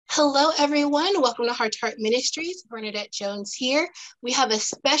Hello, everyone. Welcome to Heart to Heart Ministries. Bernadette Jones here. We have a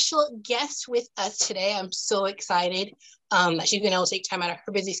special guest with us today. I'm so excited that she's been able to take time out of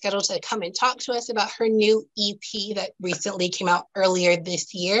her busy schedule to come and talk to us about her new EP that recently came out earlier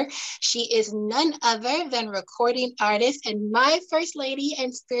this year. She is none other than recording artist and my first lady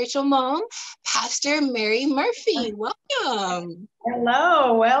and spiritual mom, Pastor Mary Murphy. Welcome.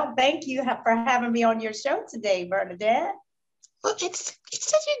 Hello. Well, thank you for having me on your show today, Bernadette. Well, it's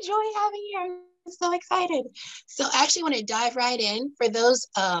such a joy having you. I'm so excited. So I actually want to dive right in. For those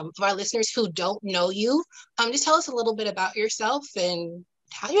of our listeners who don't know you, just tell us a little bit about yourself and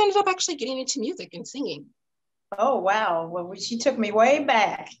how you ended up actually getting into music and singing. Oh, wow. Well, she took me way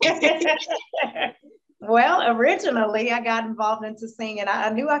back. Well, originally I got involved into singing. I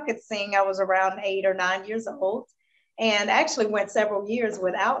knew I could sing. I was around 8 or 9 years old and actually went several years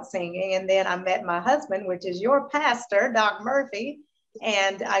without singing. And then I met my husband, which is your pastor, Doc Murphy,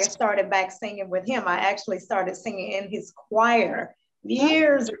 and I started back singing with him. I actually started singing in his choir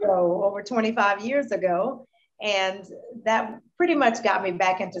years ago, over 25 years ago. And that pretty much got me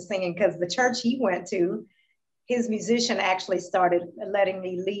back into singing because the church he went to, his musician actually started letting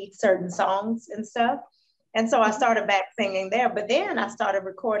me lead certain songs and stuff. And so I started back singing there. But then I started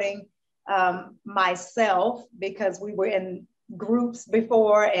recording myself because we were in groups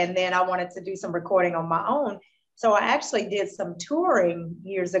before, and then I wanted to do some recording on my own. So I actually did some touring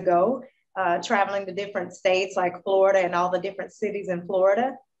years ago, traveling to different states like Florida and all the different cities in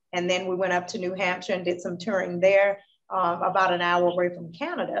Florida. And then we went up to New Hampshire and did some touring there, about an hour away from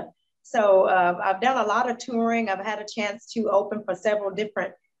Canada. So I've done a lot of touring. I've had a chance to open for several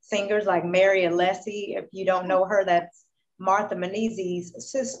different singers like Mary Alessi. If you don't know her, that's Martha Menezes'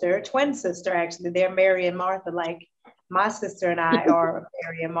 sister, twin sister, actually. They're Mary and Martha, like my sister and I are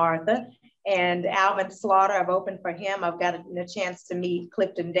Mary and Martha. And Alvin Slaughter, I've opened for him. I've gotten a chance to meet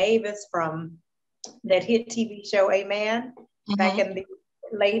Clifton Davis from that hit TV show, Amen, back in the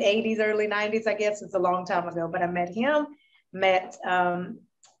late 80s, early 90s, I guess. It's a long time ago, but I met him, met,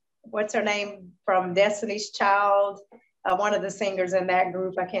 what's her name from Destiny's Child, one of the singers in that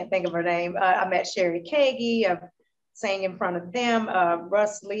group. I can't think of her name. I met Sherry Kagi. I've sang in front of them.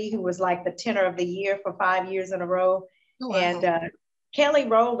 Russ Lee, who was like the tenor of the year for 5 years in a row. Oh, wow. And Kelly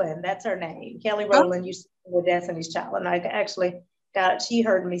Rowland, that's her name. Kelly Rowland used to sing with Destiny's Child, and I actually she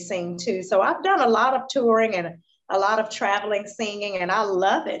heard me sing too. So I've done a lot of touring and a lot of traveling singing, and I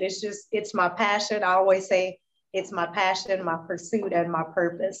love it. It's my passion. I always say it's my passion, my pursuit, and my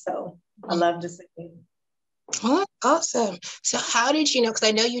purpose. So I love to sing. Oh, awesome. So how did you know, because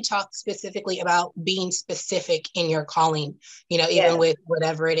I know you talked specifically about being specific in your calling, even with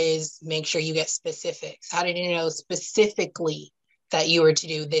whatever it is, make sure you get specifics. How did you know specifically that you were to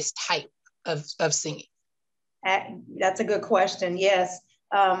do this type of singing? That's a good question. Yes.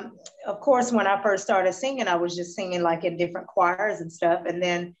 Of course, when I first started singing, I was just singing like in different choirs and stuff. And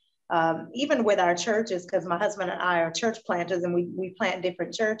then even with our churches, because my husband and I are church planters and we plant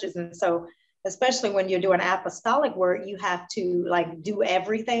different churches. And so especially when you're doing apostolic work, you have to like do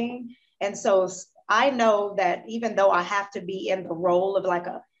everything. And so I know that even though I have to be in the role of like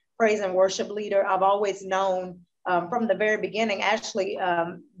a praise and worship leader, I've always known from the very beginning, actually,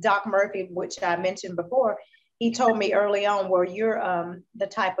 Doc Murphy, which I mentioned before, he told me early on, where you're the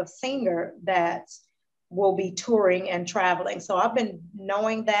type of singer that will be touring and traveling. So I've been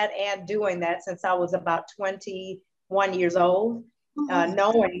knowing that and doing that since I was about 21 years old.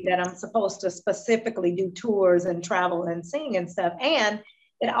 Knowing that I'm supposed to specifically do tours and travel and sing and stuff. And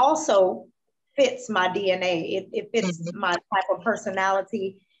it also fits my DNA. It fits my type of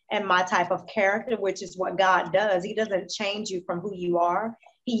personality and my type of character, which is what God does. He doesn't change you from who you are.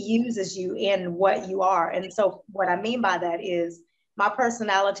 He uses you in what you are. And so what I mean by that is my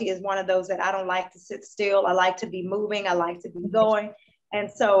personality is one of those that I don't like to sit still. I like to be moving. I like to be going. And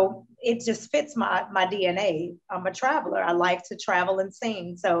so it just fits my DNA. I'm a traveler. I like to travel and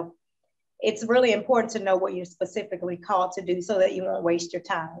sing. So it's really important to know what you're specifically called to do so that you won't waste your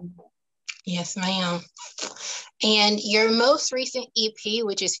time. Yes, ma'am. And your most recent EP,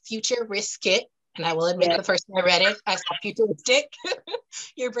 which is Futuristic, and I will admit the first time I read it, I saw futuristic.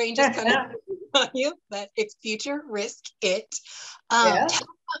 Your brain just kind of on you, but it's Futuristic. Tell me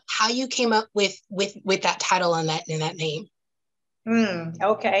how you came up with that title and that name.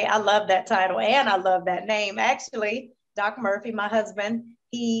 Okay, I love that title and I love that name. Actually, Doc Murphy, my husband,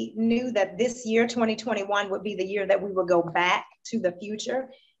 he knew that this year, 2021, would be the year that we would go back to the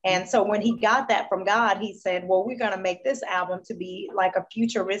future. And so when he got that from God, he said, well, we're going to make this album to be like a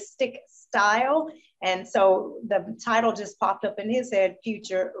futuristic style. And so the title just popped up in his head,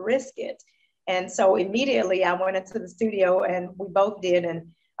 Futuristic. And so immediately I went into the studio and we both did. And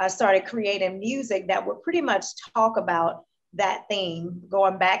I started creating music that would pretty much talk about that theme,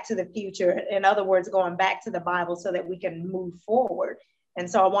 going back to the future. In other words, going back to the Bible so that we can move forward. And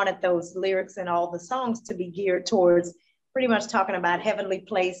so I wanted those lyrics and all the songs to be geared towards pretty much talking about heavenly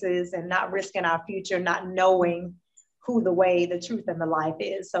places and not risking our future, not knowing who the way, the truth, and the life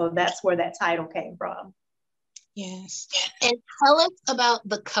is. So that's where that title came from. Yes. And tell us about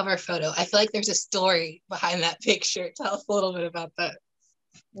the cover photo. I feel like there's a story behind that picture. Tell us a little bit about that.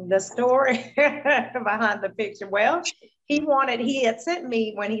 The story behind the picture. Well, he had sent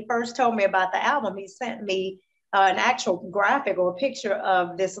me, when he first told me about the album, he sent me an actual graphic or picture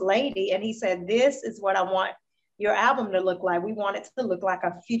of this lady. And he said, this is what I want your album to look like. We want it to look like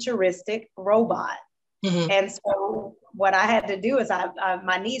a futuristic robot. Mm-hmm. And so what I had to do is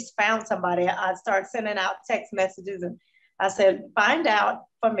my niece found somebody. I started sending out text messages, and I said, find out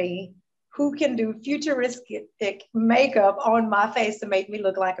for me who can do futuristic makeup on my face to make me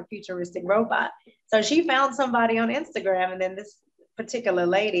look like a futuristic robot. So she found somebody on Instagram, and then this particular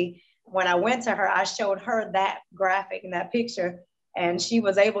lady, when I went to her, I showed her that graphic and that picture, and she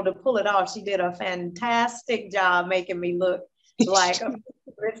was able to pull it off. She did a fantastic job making me look like a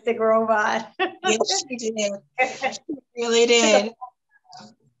futuristic robot. Yes, she did. She really did.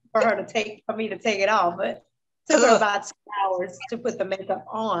 For me to take it off, but it took her about 2 hours to put the makeup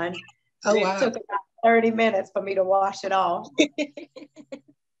on. Oh, wow. It took about 30 minutes for me to wash it off.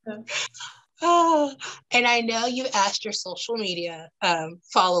 Oh, and I know you asked your social media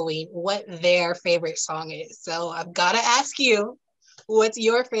following what their favorite song is. So I've got to ask you, what's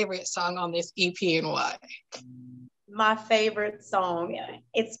your favorite song on this EP and why? My favorite song,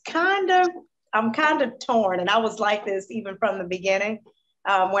 I'm kind of torn, and I was like this even from the beginning.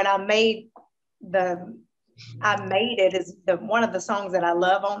 When I made it is one of the songs that I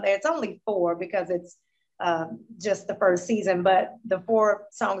love on there. It's only 4 because it's just the first season, but the 4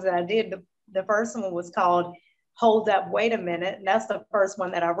 songs that I did, the first one was called Hold Up, Wait a Minute. And that's the first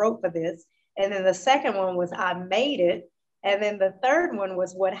one that I wrote for this. And then the second one was I Made It. And then the third one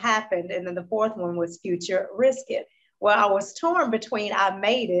was What Happened. And then the fourth one was Future Risk It. Well, I was torn between I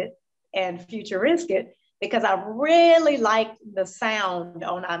Made It and Future Risk It because I really liked the sound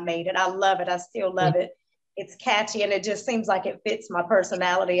on I Made It. I love it. I still love it. It's catchy, and it just seems like it fits my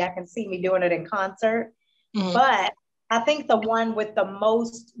personality. I can see me doing it in concert. Mm-hmm. But I think the one with the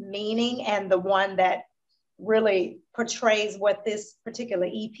most meaning and the one that really portrays what this particular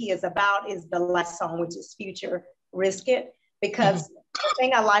EP is about is the last song, which is Future Risk It. Because the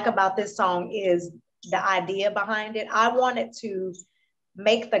thing I like about this song is the idea behind it. I wanted to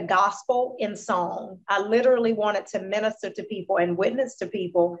make the gospel in song. I literally wanted to minister to people and witness to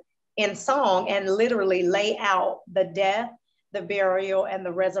people in song and literally lay out the death, the burial, and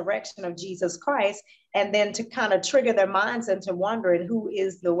the resurrection of Jesus Christ, and then to kind of trigger their minds into wondering who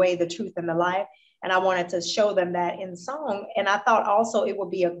is the way, the truth, and the life. And I wanted to show them that in song. And I thought also it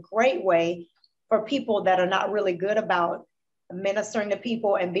would be a great way for people that are not really good about ministering to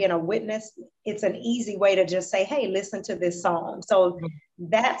people and being a witness. It's an easy way to just say, hey, listen to this song. So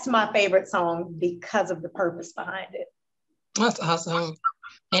that's my favorite song because of the purpose behind it. That's awesome.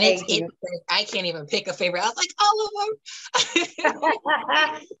 And I can't even pick a favorite. I was like, all of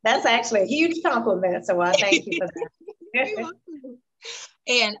them. That's actually a huge compliment. So I thank you for that.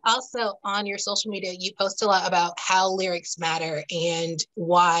 And also on your social media, you post a lot about how lyrics matter and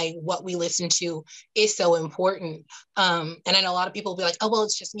why what we listen to is so important. And I know a lot of people will be like, oh, well,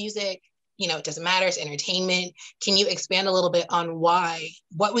 it's just music. You know, it doesn't matter. It's entertainment. Can you expand a little bit on why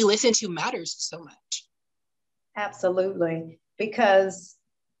what we listen to matters so much? Absolutely. Because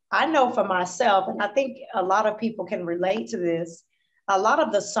I know for myself, and I think a lot of people can relate to this, a lot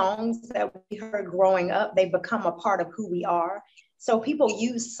of the songs that we heard growing up, they become a part of who we are. So people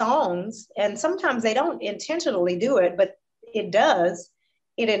use songs, and sometimes they don't intentionally do it, but it does.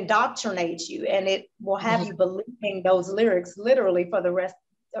 It indoctrinates you, and it will have you believing those lyrics literally for the rest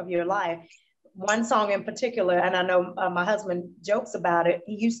of your life. One song in particular, and I know my husband jokes about it.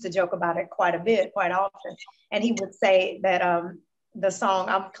 He used to joke about it quite a bit, quite often. And he would say that the song,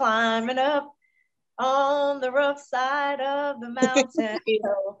 I'm climbing up on the rough side of the mountain.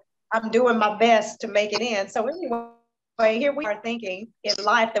 So I'm doing my best to make it in. So anyway, here we are thinking in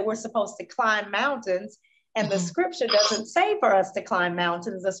life that we're supposed to climb mountains, and the scripture doesn't say for us to climb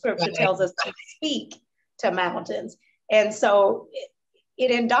mountains. The scripture tells us to speak to mountains. And so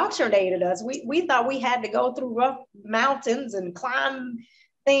it indoctrinated us. We thought we had to go through rough mountains and climb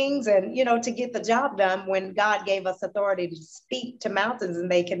things and, you know, to get the job done, when God gave us authority to speak to mountains and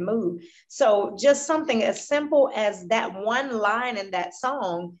they can move. So just something as simple as that one line in that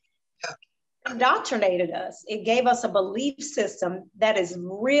song indoctrinated us. It gave us a belief system that is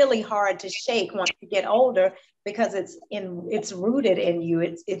really hard to shake once you get older, because it's rooted in you.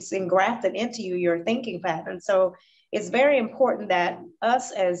 It's engrafted into you, your thinking pattern. So it's very important that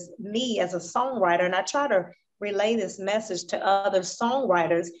me as a songwriter, and I try to relay this message to other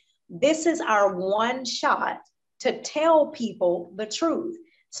songwriters, this is our one shot to tell people the truth.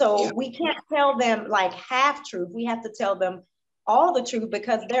 So we can't tell them like half truth. We have to tell them all the truth,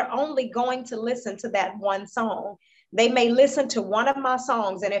 because they're only going to listen to that one song. They may listen to one of my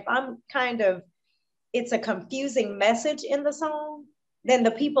songs, and if it's a confusing message in the song, then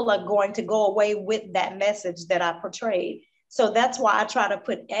the people are going to go away with that message that I portrayed. So that's why I try to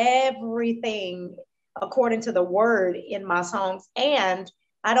put everything according to the word in my songs. And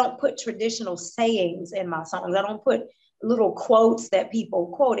I don't put traditional sayings in my songs. I don't put little quotes that people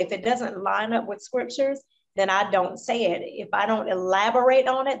quote. If it doesn't line up with scriptures, then I don't say it. If I don't elaborate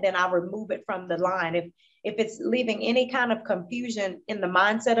on it, then I remove it from the line. If it's leaving any kind of confusion in the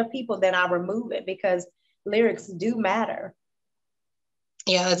mindset of people, then I remove it, because lyrics do matter.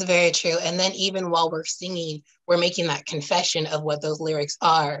 Yeah, that's very true. And then even while we're singing, we're making that confession of what those lyrics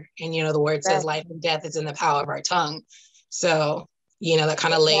are. And, the word says life and death is in the power of our tongue. So, that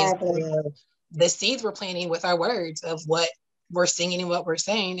kind of lays the seeds we're planting with our words of what we're singing and what we're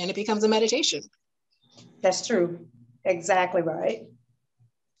saying, and it becomes a meditation. That's true. Exactly right.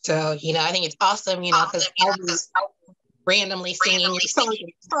 So, I think it's awesome, because I'll be randomly singing your song in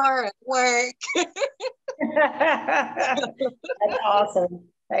the car at work. That's awesome.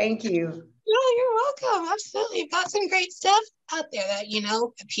 Thank you. No, you're welcome. Absolutely. You've got some great stuff out there that,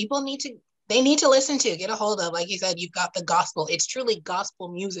 people need to listen to, get a hold of. Like you said, you've got the gospel. It's truly gospel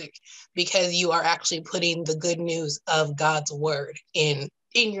music, because you are actually putting the good news of God's word in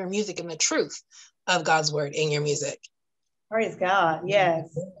your music, and the truth of God's word in your music. Praise God.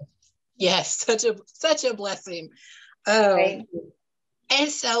 Yes. Yes. Such a blessing. Thank you. And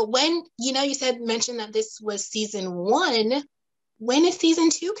so when, you mentioned that this was season 1, when is season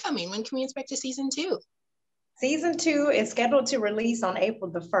 2 coming? When can we expect a season 2? Season 2 is scheduled to release on April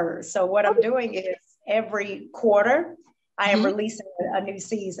the 1st. So what I'm doing is every quarter, I am releasing a new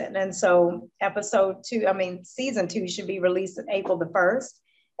season. And so season 2 should be released on April the 1st.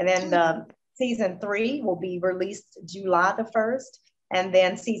 And then season 3 will be released July the 1st. And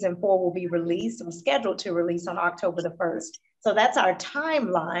then season 4 will be released, or scheduled to release, on October the 1st. So that's our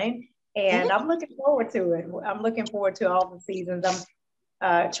timeline. And I'm looking forward to it. I'm looking forward to all the seasons.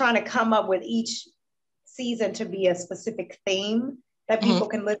 I'm trying to come up with each season to be a specific theme that people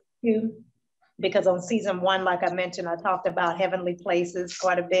can listen to. Because on season 1, like I mentioned, I talked about heavenly places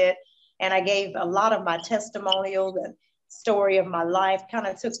quite a bit. And I gave a lot of my testimonials and story of my life, kind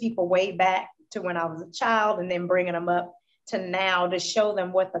of took people way back to when I was a child, and then bringing them up to now to show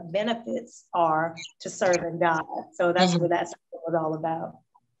them what the benefits are to serving God. So that's what that was all about.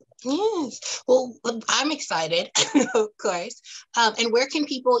 Yes. Well, I'm excited, of course. And where can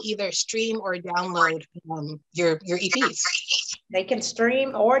people either stream or download your EPs? They can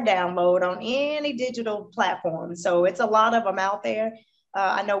stream or download on any digital platform. So it's a lot of them out there.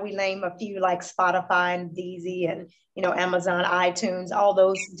 I know we name a few like Spotify and Deezy and, Amazon, iTunes, all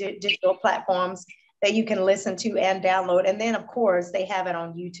those digital platforms that you can listen to and download. And then, of course, they have it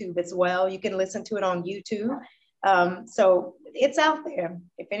on YouTube as well. You can listen to it on YouTube. So it's out there.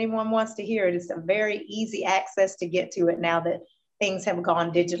 If anyone wants to hear it, it's a very easy access to get to it now that things have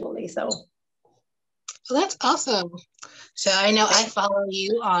gone digitally. So well, that's awesome. So I know I follow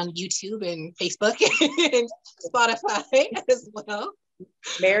you on YouTube and Facebook and Spotify as well.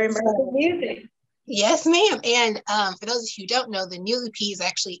 Mary Murphy Music. Yes, ma'am. And for those of you who don't know, the new EP is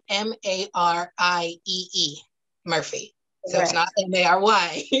actually Mariee Murphy. So It's not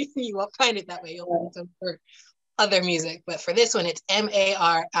Mary. You won't find it that way. You'll find some for other music. But for this one, it's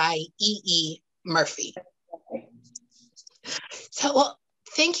Mariee Murphy. So, well,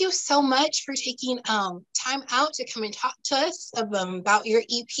 thank you so much for taking time out to come and talk to us about your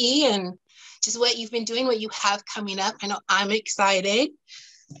EP and just what you've been doing, what you have coming up. I know I'm excited.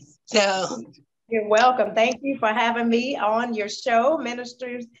 So you're welcome. Thank you for having me on your show,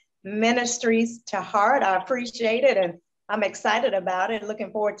 Ministries to Heart. I appreciate it, and I'm excited about it.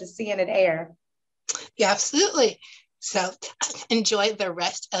 Looking forward to seeing it air. Yeah, absolutely. So enjoy the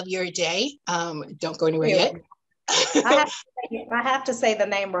rest of your day. Don't go anywhere yet. I have to say the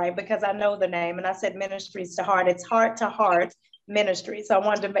name right, because I know the name, and I said Ministries to Heart. It's Heart to Heart Ministry. So I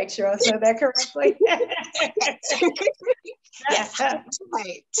wanted to make sure I said that correctly. Yes,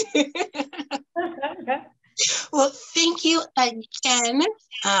 right. Well, thank you again.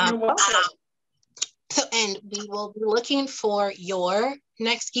 You're welcome. So, and we will be looking for your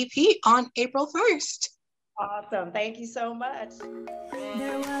next EP on April 1st. Awesome. Thank you so much.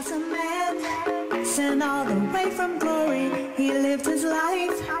 There was a man sent all the way from glory. He lived his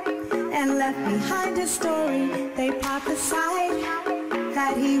life and left behind his story. They prophesied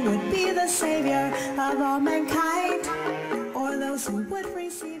that he would be the savior of all mankind, or those who would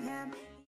receive him.